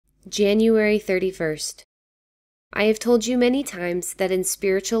January 31st. I have told you many times that in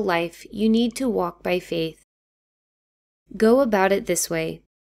spiritual life you need to walk by faith. Go about it this way.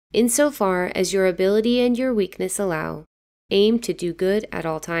 Insofar as your ability and your weakness allow, aim to do good at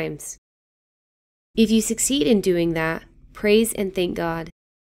all times. If you succeed in doing that, praise and thank God.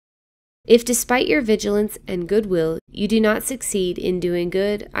 If despite your vigilance and goodwill you do not succeed in doing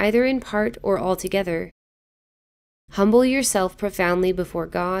good either in part or altogether, humble yourself profoundly before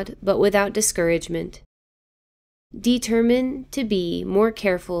God, but without discouragement. Determine to be more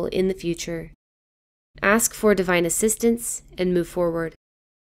careful in the future. Ask for divine assistance and move forward.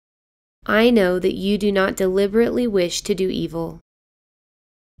 I know that you do not deliberately wish to do evil.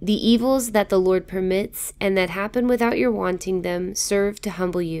 The evils that the Lord permits and that happen without your wanting them serve to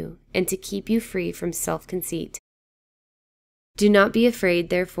humble you and to keep you free from self-conceit. Do not be afraid,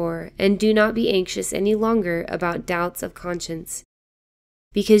 therefore, and do not be anxious any longer about doubts of conscience,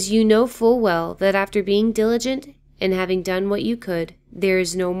 because you know full well that after being diligent and having done what you could, there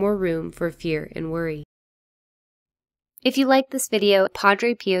is no more room for fear and worry. If you like this video,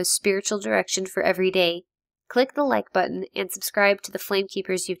 Padre Pio's spiritual direction for every day, click the like button and subscribe to the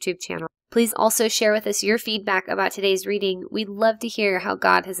Flamekeepers YouTube channel. Please also share with us your feedback about today's reading. We'd love to hear how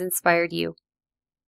God has inspired you.